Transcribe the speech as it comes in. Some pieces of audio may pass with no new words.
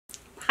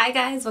Hi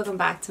guys, welcome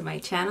back to my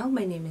channel.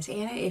 My name is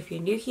Anna. If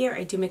you're new here,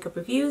 I do makeup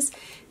reviews,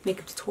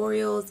 makeup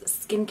tutorials,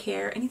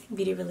 skincare, anything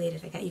beauty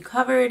related. I got you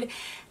covered.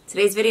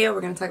 Today's video,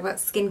 we're going to talk about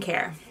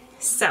skincare.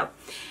 So,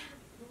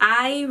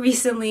 I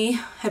recently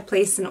had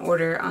placed an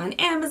order on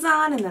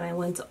Amazon and then I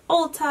went to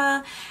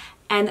Ulta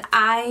and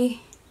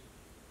I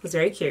was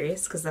very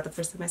curious because that's the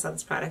first time I saw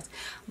this product,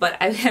 but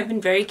I have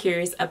been very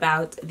curious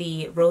about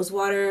the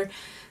Rosewater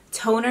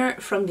Toner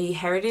from the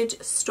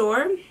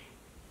Heritagestore.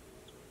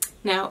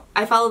 Now,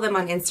 I follow them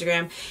on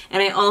Instagram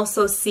and I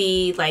also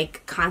see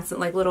like constant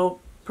like little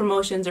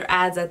promotions or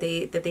ads that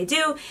they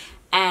do.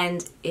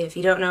 And if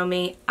you don't know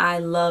me, I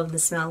love the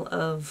smell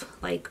of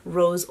like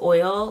rose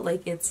oil.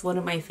 Like it's one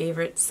of my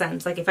favorite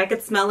scents. Like if I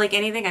could smell like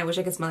anything, I wish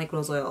I could smell like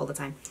rose oil all the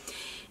time.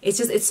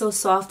 It's so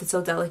soft, it's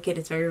so delicate,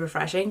 it's very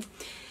refreshing.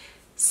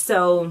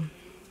 So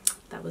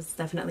that was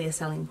definitely a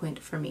selling point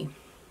for me.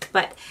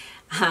 But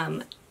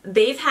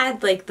they've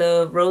had like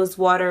the rose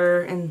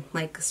water and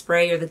like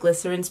spray or the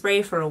glycerin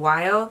spray for a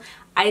while.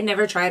 I had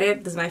never tried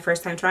it. This is my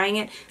first time trying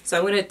it. So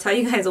I'm going to tell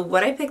you guys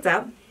what I picked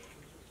up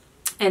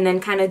and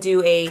then kind of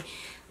do a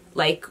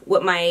like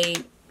what my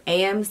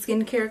AM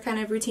skincare kind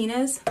of routine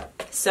is.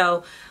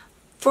 So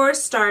for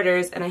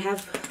starters, and I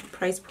have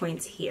price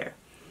points here.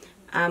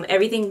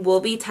 Everything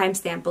will be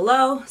timestamped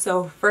below.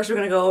 So first we're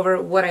going to go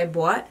over what I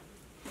bought.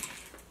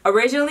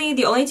 Originally,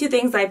 the only two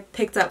things I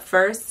picked up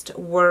first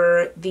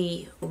were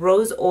the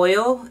rose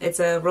oil. It's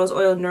a rose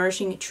oil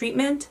nourishing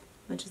treatment,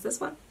 which is this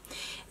one,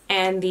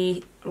 and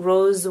the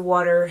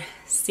Rosewater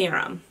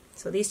Serum.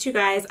 So these two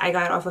guys I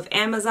got off of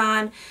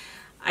Amazon.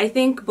 I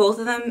think both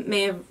of them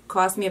may have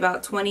cost me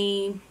about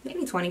 $20,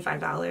 maybe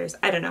 $25.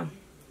 I don't know.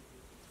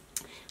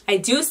 I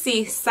do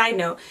see, side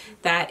note,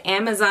 that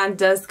Amazon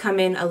does come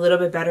in a little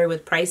bit better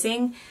with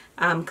pricing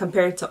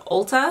compared to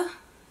Ulta.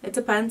 It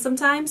depends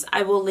sometimes.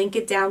 I will link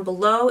it down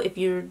below. If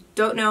you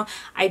don't know,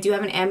 I do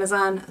have an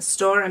Amazon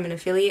store. I'm an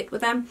affiliate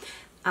with them.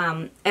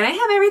 And I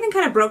have everything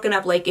kind of broken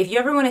up. Like if you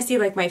ever want to see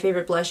like my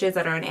favorite blushes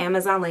that are on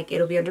Amazon, like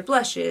it'll be under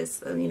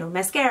blushes, you know,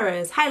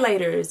 mascaras,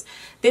 highlighters.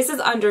 This is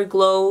under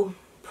glow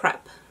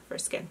prep for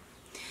skin.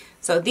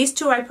 So these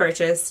two I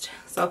purchased.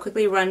 So I'll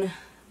quickly run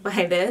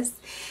by this.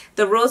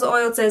 The rose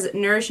oil, it says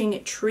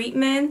nourishing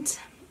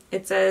treatment.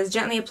 It says,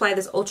 gently apply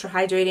this ultra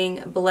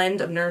hydrating blend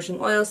of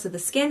nourishing oils to the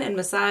skin and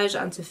massage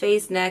onto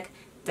face, neck,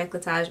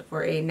 décolletage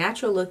for a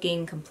natural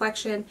looking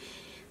complexion.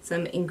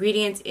 Some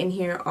ingredients in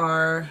here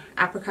are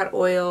apricot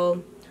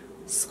oil,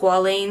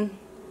 squalane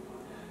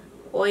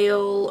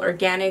oil,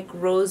 organic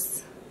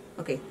rose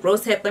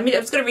hip. I'm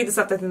just going to read this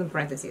up that's in the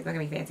parentheses. It's not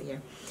going to be fancy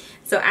here.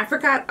 So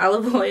apricot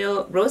olive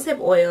oil, rose hip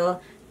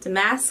oil,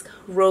 damask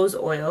rose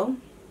oil,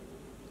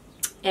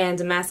 and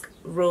damask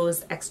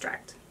rose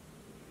extract.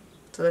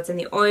 So that's in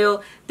the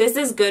oil. This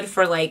is good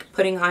for like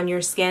putting on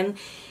your skin.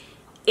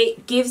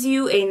 It gives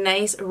you a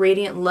nice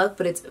radiant look,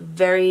 but it's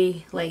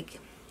very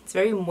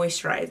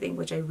moisturizing,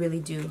 which I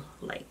really do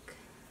like.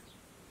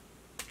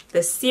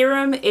 The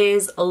serum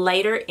is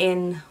lighter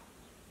in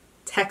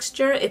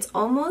texture. It's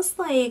almost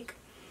like,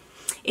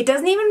 it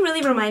doesn't even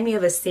really remind me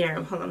of a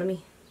serum. Hold on, let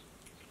me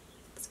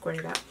squirt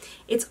it out.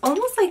 It's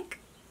almost like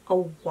a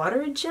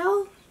water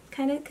gel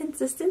kind of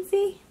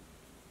consistency.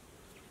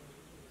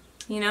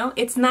 You know,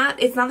 it's not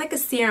like a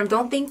serum.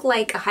 Don't think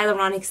like a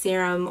hyaluronic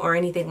serum or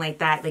anything like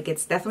that. Like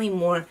it's definitely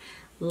more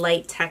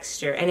light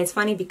texture. And it's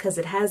funny because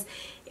it has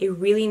a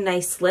really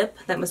nice slip.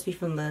 That must be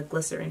from the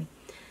glycerin.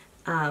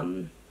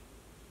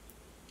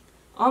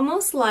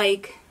 Almost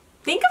like,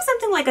 think of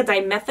something like a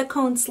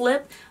dimethicone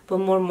slip, but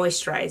more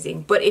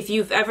moisturizing. But if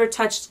you've ever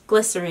touched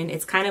glycerin,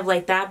 it's kind of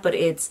like that, but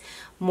it's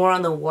more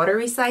on the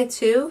watery side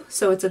too.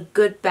 So it's a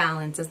good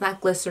balance. It's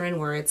not glycerin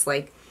where it's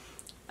like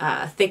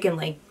thick and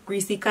like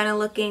greasy kind of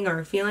looking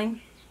or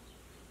feeling.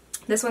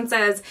 This one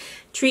says,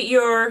 treat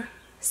your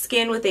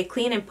skin with a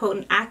clean and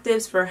potent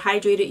actives for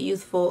hydrated,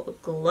 youthful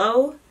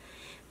glow.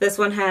 This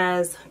one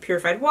has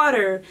purified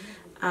water,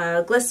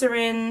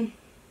 glycerin,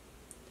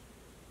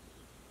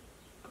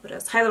 what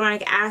else?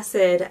 Hyaluronic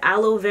acid,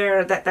 aloe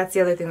vera. That's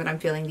the other thing that I'm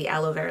feeling. The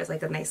aloe vera is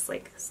like a nice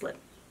like slip.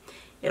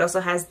 It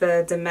also has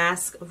the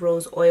damask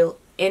rose oil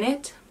in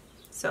it.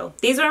 So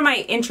these were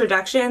my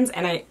introductions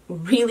and I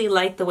really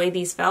liked the way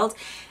these felt.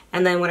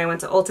 And then when I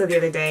went to Ulta the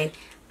other day,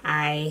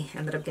 I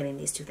ended up getting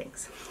these two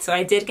things. So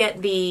I did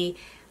get the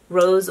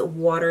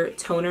Rosewater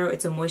Toner.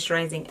 It's a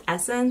moisturizing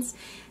essence.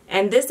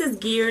 And this is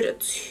geared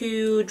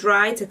to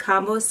dry to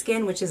combo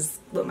skin, which is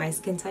what my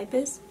skin type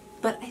is.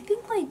 But I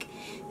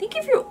think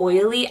if you're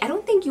oily, I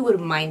don't think you would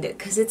mind it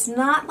because it's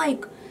not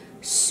like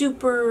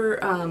super,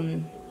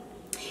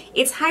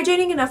 it's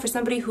hydrating enough for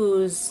somebody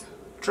who's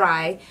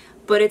dry,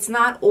 but it's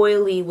not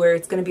oily where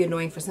it's going to be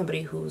annoying for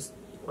somebody who's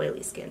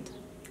oily skinned.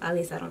 At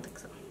least I don't think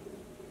so.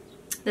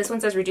 This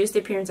one says reduce the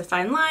appearance of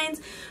fine lines,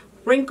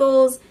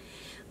 wrinkles.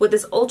 With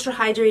this ultra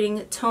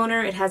hydrating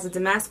toner, it has a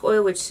damask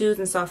oil which soothes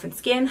and softens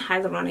skin.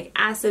 Hyaluronic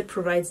acid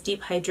provides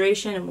deep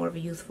hydration and more of a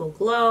youthful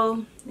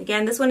glow.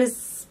 Again, this one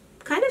is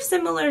kind of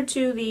similar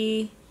to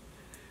the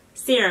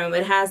serum.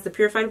 It has the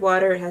purified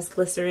water, it has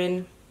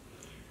glycerin.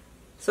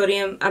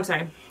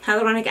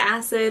 hyaluronic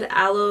acid,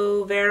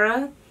 aloe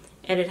vera,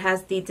 and it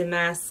has the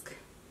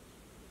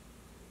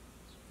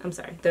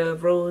the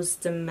Rose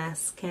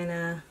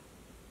Damascena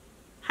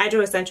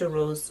Hydro Essential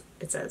Rose,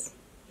 it says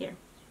here.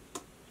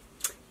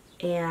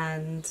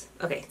 And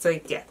okay, so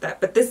yeah,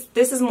 but this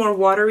is more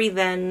watery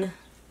than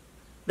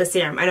the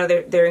serum. I know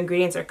their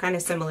ingredients are kind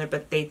of similar,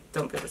 but they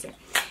don't feel the same.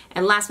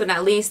 And last but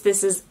not least,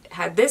 this is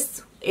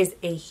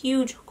a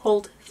huge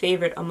cult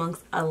favorite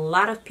amongst a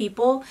lot of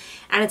people.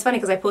 And it's funny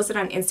because I posted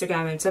on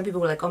Instagram and some people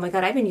were like, oh my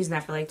god, I've been using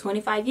that for like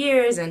 25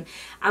 years. And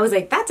I was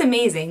like, that's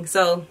amazing.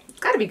 So it's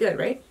gotta be good,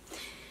 right?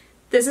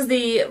 This is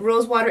the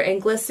Rosewater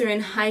and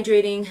Glycerin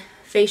Hydrating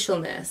Facial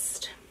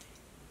Mist.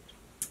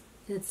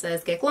 It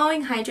says, get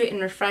glowing, hydrate,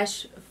 and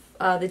refresh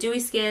the dewy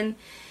skin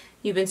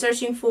you've been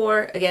searching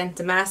for. Again,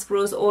 damask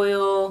rose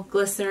oil,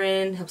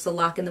 glycerin, helps to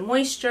lock in the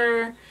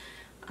moisture.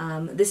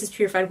 This is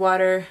purified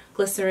water,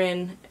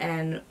 glycerin,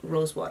 and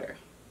rose water.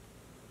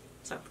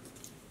 So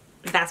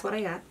that's what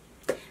I got.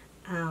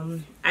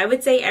 I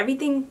would say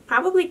everything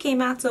probably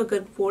came out to a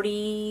good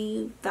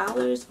 $40,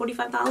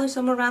 $45,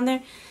 somewhere around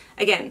there.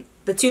 Again,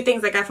 the two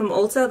things I got from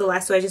Ulta, the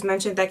last two I just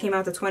mentioned, that came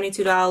out to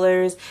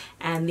 $22,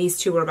 and these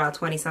two were about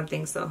 20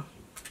 something, so,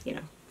 you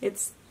know,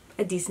 it's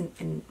a decent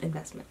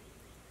investment.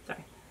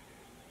 Sorry.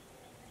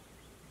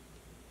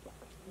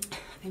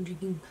 I'm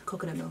drinking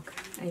coconut milk.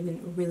 I've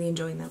been really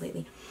enjoying that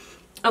lately.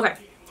 Okay,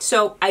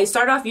 so I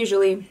start off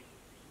usually,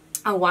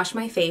 I'll wash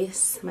my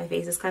face. My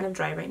face is kind of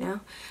dry right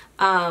now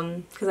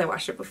because I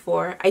washed it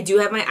before. I do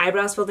have my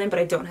eyebrows filled in, but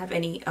I don't have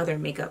any other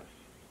makeup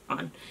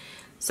on.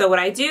 So what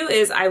I do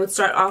is I would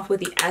start off with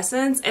the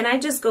essence, and I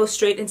just go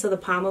straight into the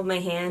palm of my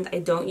hand. I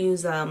don't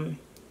use a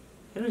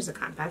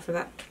cotton pad for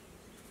that.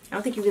 I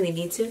don't think you really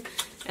need to.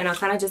 And I'll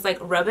kind of just like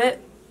rub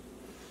it,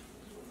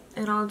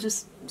 and I'll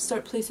just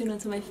start placing it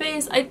into my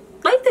face. I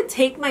like to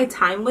take my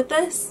time with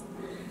this.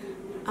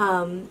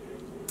 And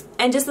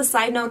just a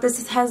side note,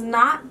 this has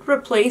not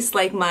replaced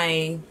like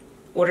my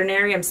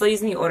Ordinary. I'm still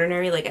using the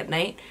Ordinary like at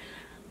night,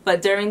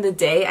 but during the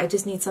day I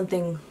just need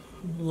something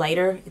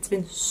lighter. It's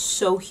been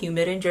so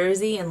humid in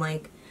Jersey and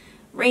like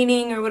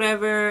raining or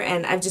whatever,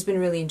 and I've just been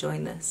really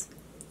enjoying this.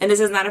 And this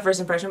is not a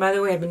first impression, by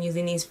the way. I've been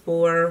using these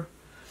for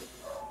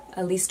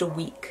at least a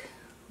week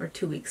or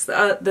 2 weeks.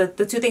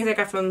 The two things I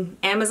got from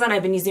Amazon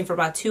I've been using for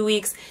about 2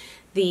 weeks.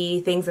 The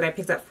things that I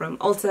picked up from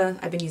Ulta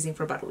I've been using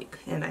for about a week,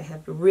 and I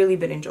have really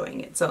been enjoying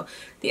it. So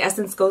the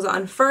essence goes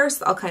on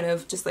first. I'll kind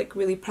of just like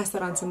really press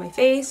that onto my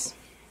face.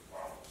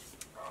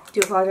 Do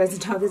apologize,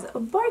 the dog is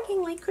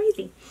barking like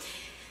crazy.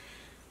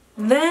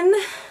 Then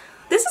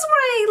this is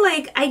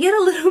where I get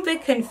a little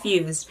bit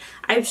confused.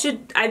 I've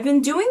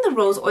been doing the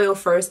rose oil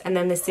first and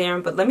then the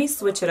serum, but let me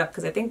switch it up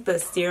because I think the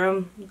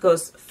serum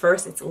goes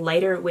first. It's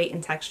lighter weight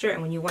and texture,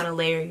 and when you want to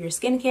layer your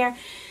skincare,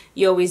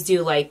 you always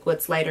do like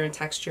what's lighter in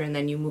texture, and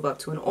then you move up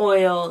to an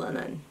oil, and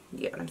then you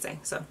get what I'm saying.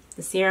 So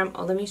the serum,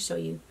 oh, let me show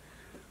you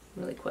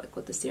really quick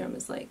what the serum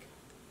is like.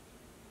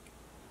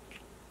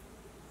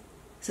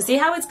 So see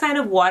how it's kind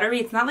of watery?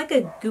 It's not like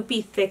a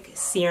goopy thick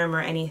serum or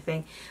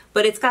anything,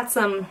 but it's got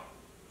some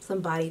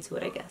body to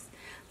it, I guess.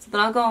 So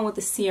then I'll go on with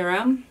the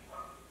serum.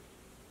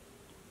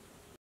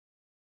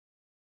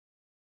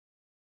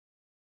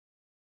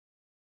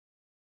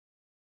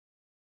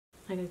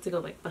 I have to go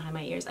like behind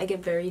my ears. I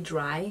get very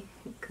dry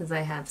because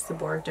I have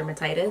seborrheic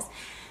dermatitis,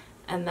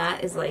 and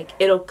that is like,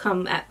 it'll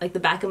come at like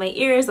the back of my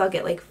ears. I'll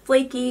get like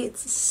flaky.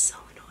 It's so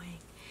annoying.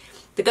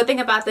 The good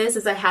thing about this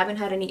is I haven't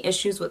had any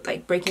issues with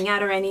like breaking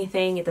out or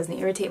anything. It doesn't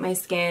irritate my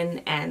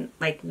skin, and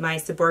like my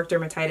seborrheic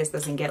dermatitis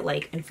doesn't get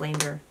like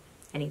inflamed or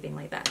anything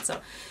like that. So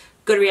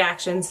good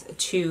reactions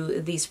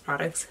to these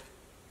products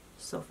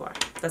so far.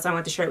 That's why I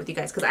wanted to share it with you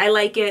guys, because I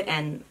like it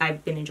and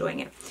I've been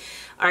enjoying it.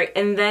 All right,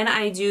 and then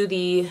I do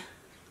the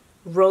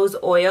rose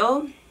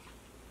oil.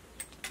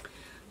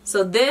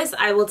 So this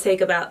I will take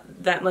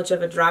about that much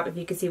of a drop, if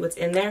you can see what's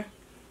in there.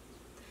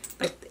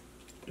 Like,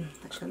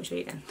 actually, let me show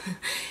you again.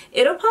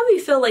 It'll probably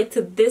feel like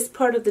to this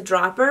part of the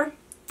dropper.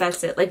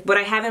 That's it. Like what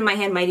I have in my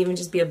hand might even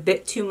just be a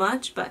bit too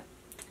much, but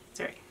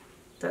sorry.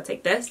 So I'll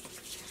take this.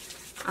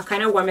 I'll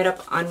kind of warm it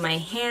up on my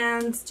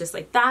hands just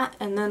like that,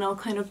 and then I'll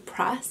kind of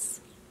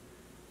press.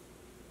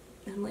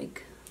 And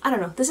like, I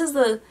don't know. This is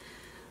the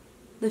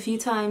few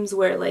times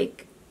where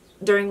like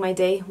during my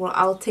day where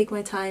I'll take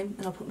my time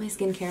and I'll put my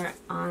skincare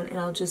on, and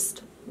I'll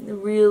just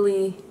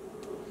really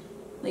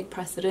like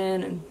press it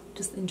in and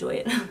just enjoy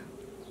it.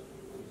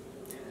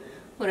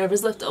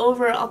 Whatever's left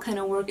over, I'll kind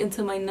of work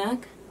into my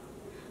neck.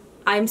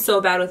 I'm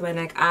so bad with my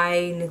neck.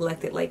 I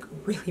neglect it like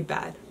really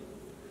bad.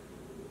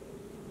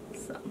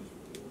 So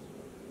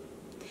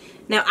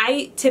now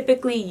I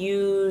typically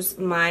use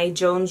my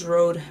Jones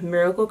Road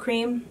Miracle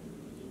Cream,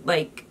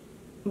 like,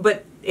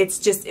 but it's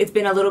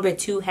been a little bit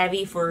too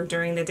heavy for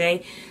during the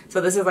day.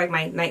 So this is like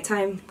my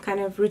nighttime kind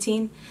of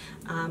routine.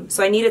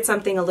 So I needed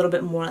something a little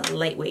bit more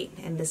lightweight,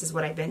 and this is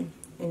what I've been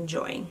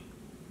enjoying.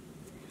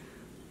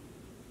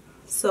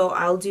 So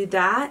I'll do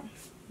that.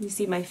 You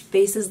see my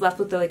face is left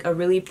with like a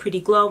really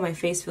pretty glow. My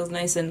face feels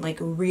nice and like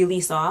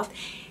really soft,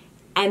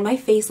 and my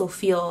face will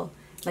feel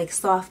like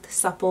soft,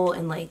 supple,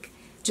 and like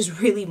just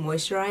really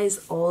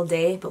moisturize all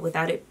day, but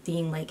without it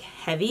being like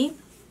heavy.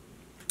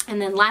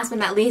 And then last but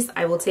not least,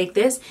 I will take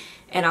this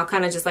and I'll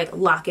kind of just like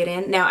lock it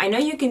in. Now I know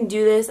you can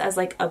do this as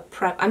like a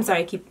prep. I'm sorry,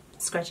 I keep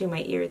scratching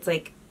my ear. It's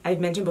like I've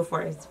mentioned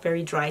before, it's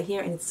very dry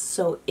here and it's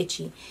so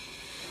itchy.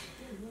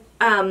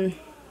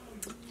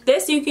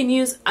 This you can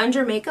use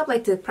under makeup,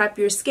 like to prep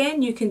your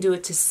skin. You can do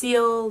it to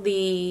seal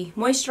the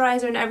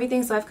moisturizer and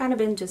everything. So I've kind of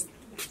been just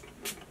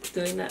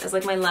doing that as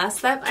like my last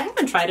step. I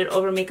haven't tried it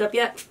over makeup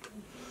yet,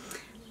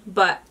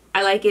 but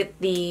I like it.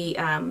 The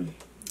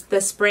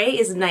spray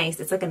is nice.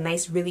 It's like a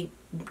nice, really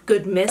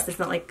good mist. It's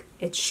not like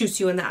it shoots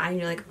you in the eye and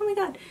you're like, oh my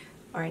god,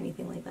 or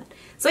anything like that.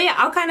 So yeah,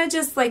 I'll kind of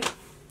just like,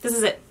 this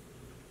is it.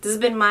 This has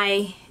been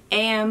my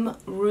AM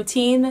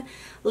routine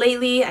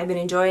lately. I've been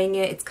enjoying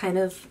it. It's kind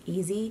of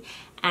easy,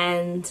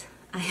 and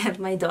I have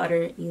my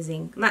daughter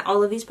using, not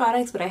all of these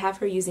products, but I have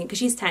her using, because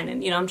she's 10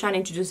 and, you know, I'm trying to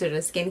introduce her to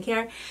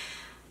skincare.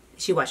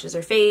 She washes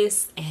her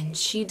face and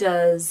she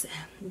does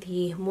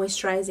the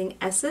moisturizing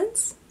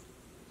essence,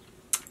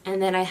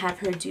 and then I have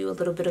her do a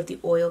little bit of the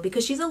oil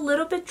because she's a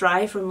little bit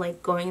dry from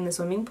like going in the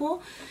swimming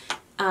pool.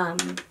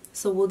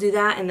 So we'll do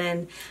that, and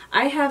then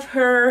I have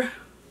her,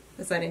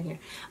 it's not in here,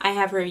 I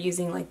have her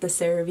using like the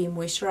CeraVe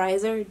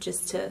moisturizer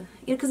just to,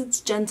 you know, because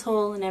it's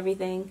gentle and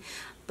everything.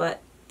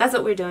 But that's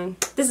what we're doing.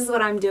 This is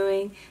what I'm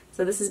doing.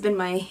 So this has been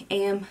my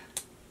AM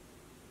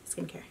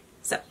skincare.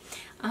 So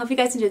I hope you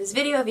guys enjoyed this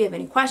video. If you have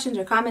any questions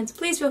or comments,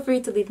 please feel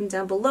free to leave them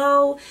down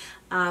below.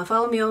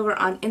 Follow me over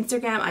on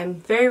Instagram. I'm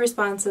very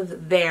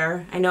responsive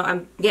there. I know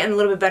I'm getting a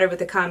little bit better with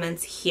the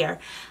comments here.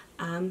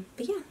 But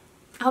yeah,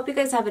 I hope you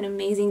guys have an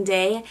amazing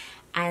day,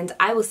 and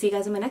I will see you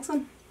guys in my next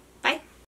one.